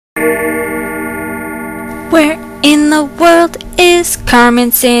Where in the world is Carmen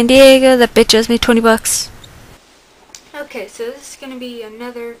Sandiego? That bitch owes me $20. Okay, so this is going to be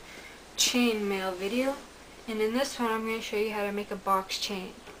another chainmail video, and in this one I'm going to show you how to make a box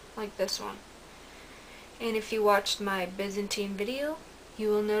chain, like this one. And if you watched my Byzantine video, you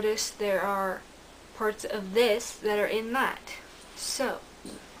will notice there are parts of this that are in that. So,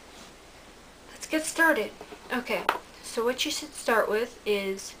 let's get started. Okay, so what you should start with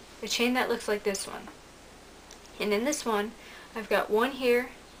is a chain that looks like this one. And in this one, I've got one here,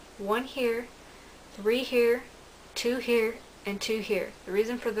 3 here, 2 here, and 2 here. The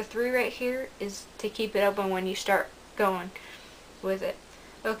reason for the 3 right here is to keep it open when you start going with it.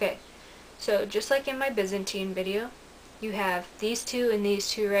 Okay, so just like in my Byzantine video, you have these 2 and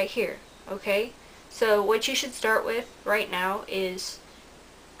these 2 right here. Okay, so what you should start with right now is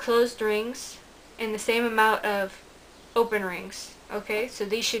closed rings and the same amount of open rings. Okay, so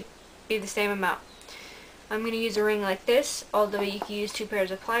these should be the same amount. I'm going to use a ring like this, although you can use 2 pairs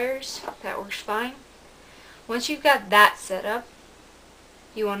of pliers. That works fine. Once you've got that set up,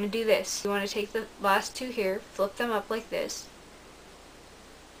 you want to do this. You want to take the last 2 here, flip them up like this.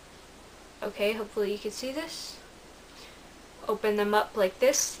 Okay, hopefully you can see this. Open them up like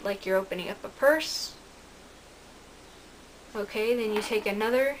this, like you're opening up a purse. Okay, then you take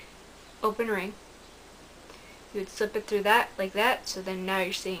another open ring. You would slip it through that, like that, so then now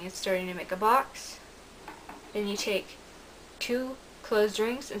you're seeing it's starting to make a box. Then you take 2 closed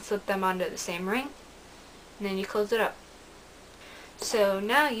rings and slip them onto the same ring, and then you close it up. So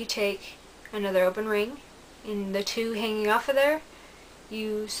now you take another open ring, and the 2 hanging off of there,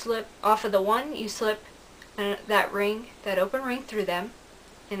 you slip off of the one, you slip that ring, that open ring through them,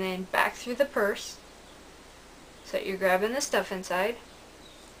 and then back through the purse, so that you're grabbing the stuff inside.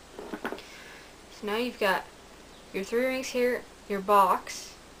 So now you've got your 3 rings here, your box.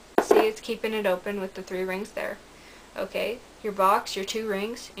 See, it's keeping it open with the 3 rings there. Okay, your box, your 2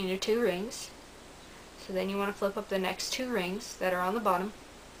 rings, and your 2 rings. So then you want to flip up the next 2 rings that are on the bottom.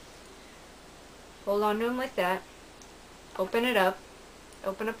 Hold on to them like that. Open it up.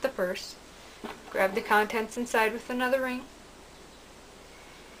 Open up the purse. Grab the contents inside with another ring.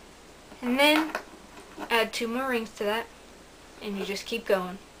 And then add 2 more rings to that. And you just keep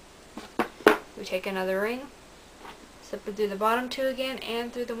going. We take another ring. Slip it through the bottom 2 again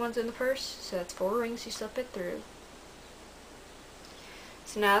and through the ones in the purse. So that's 4 rings you slip it through.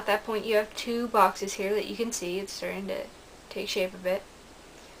 So now at that point you have 2 boxes here that you can see. It's starting to take shape a bit.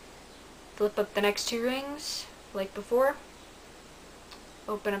 Flip up the next 2 rings like before.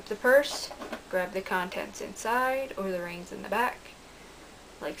 Open up the purse. Grab the contents inside or the rings in the back.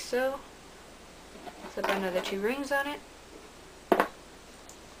 Like so. Slip another 2 rings on it.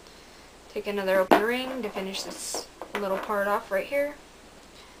 Take another open ring to finish this little part off right here.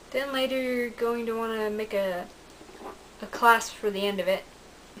 Then later you're going to want to make a clasp for the end of it.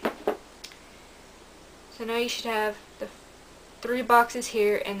 So now you should have the 3 boxes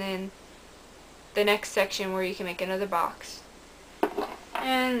here and then the next section where you can make another box.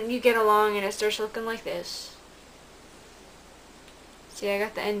 And you get along and it starts looking like this. See, I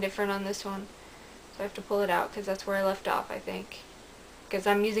got the end different on this one, so I have to pull it out because that's where I left off, I think. Because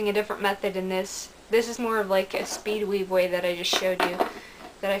I'm using a different method in this. This is more of like a speed weave way that I just showed you,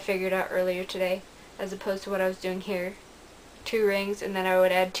 that I figured out earlier today, as opposed to what I was doing here. 2 rings, and then I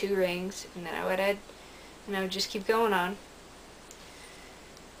would add 2 rings, and then I would add, and I would just keep going on.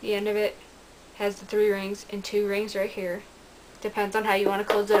 The end of it has the 3 rings and 2 rings right here. Depends on how you want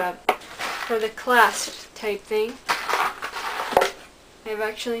to close it up. For the clasp type thing, I've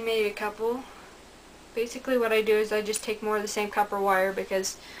actually made a couple. Basically what I do is I just take more of the same copper wire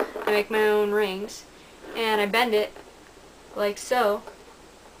because I make my own rings, and I bend it like so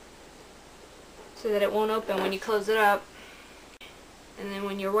that it won't open when you close it up, and then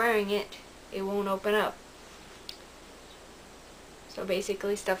when you're wearing it, it won't open up. So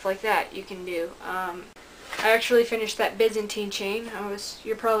basically stuff like that you can do. I actually finished that Byzantine chain.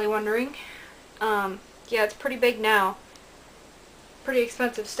 You're probably wondering. Yeah, it's pretty big now. Pretty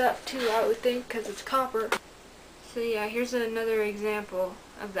expensive stuff too, I would think, because it's copper. So yeah, here's another example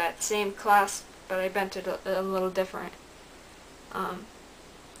of that same clasp, but I bent it a little different. I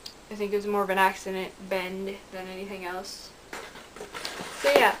think it was more of an accident bend than anything else.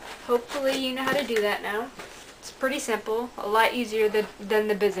 So yeah, hopefully you know how to do that now. It's pretty simple, a lot easier than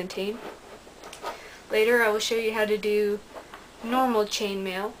the Byzantine. Later I will show you how to do normal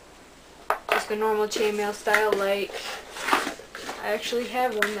chainmail. Just the normal chainmail style, like I actually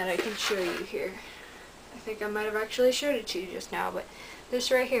have one that I can show you here. I think I might have actually showed it to you just now, but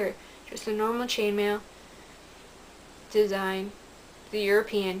this right here, just a normal chainmail design. the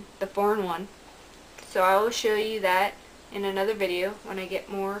European, the 4-in-1. So I will show you that in another video when I get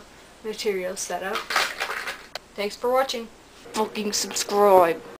more materials set up. Thanks for watching. Fucking subscribe.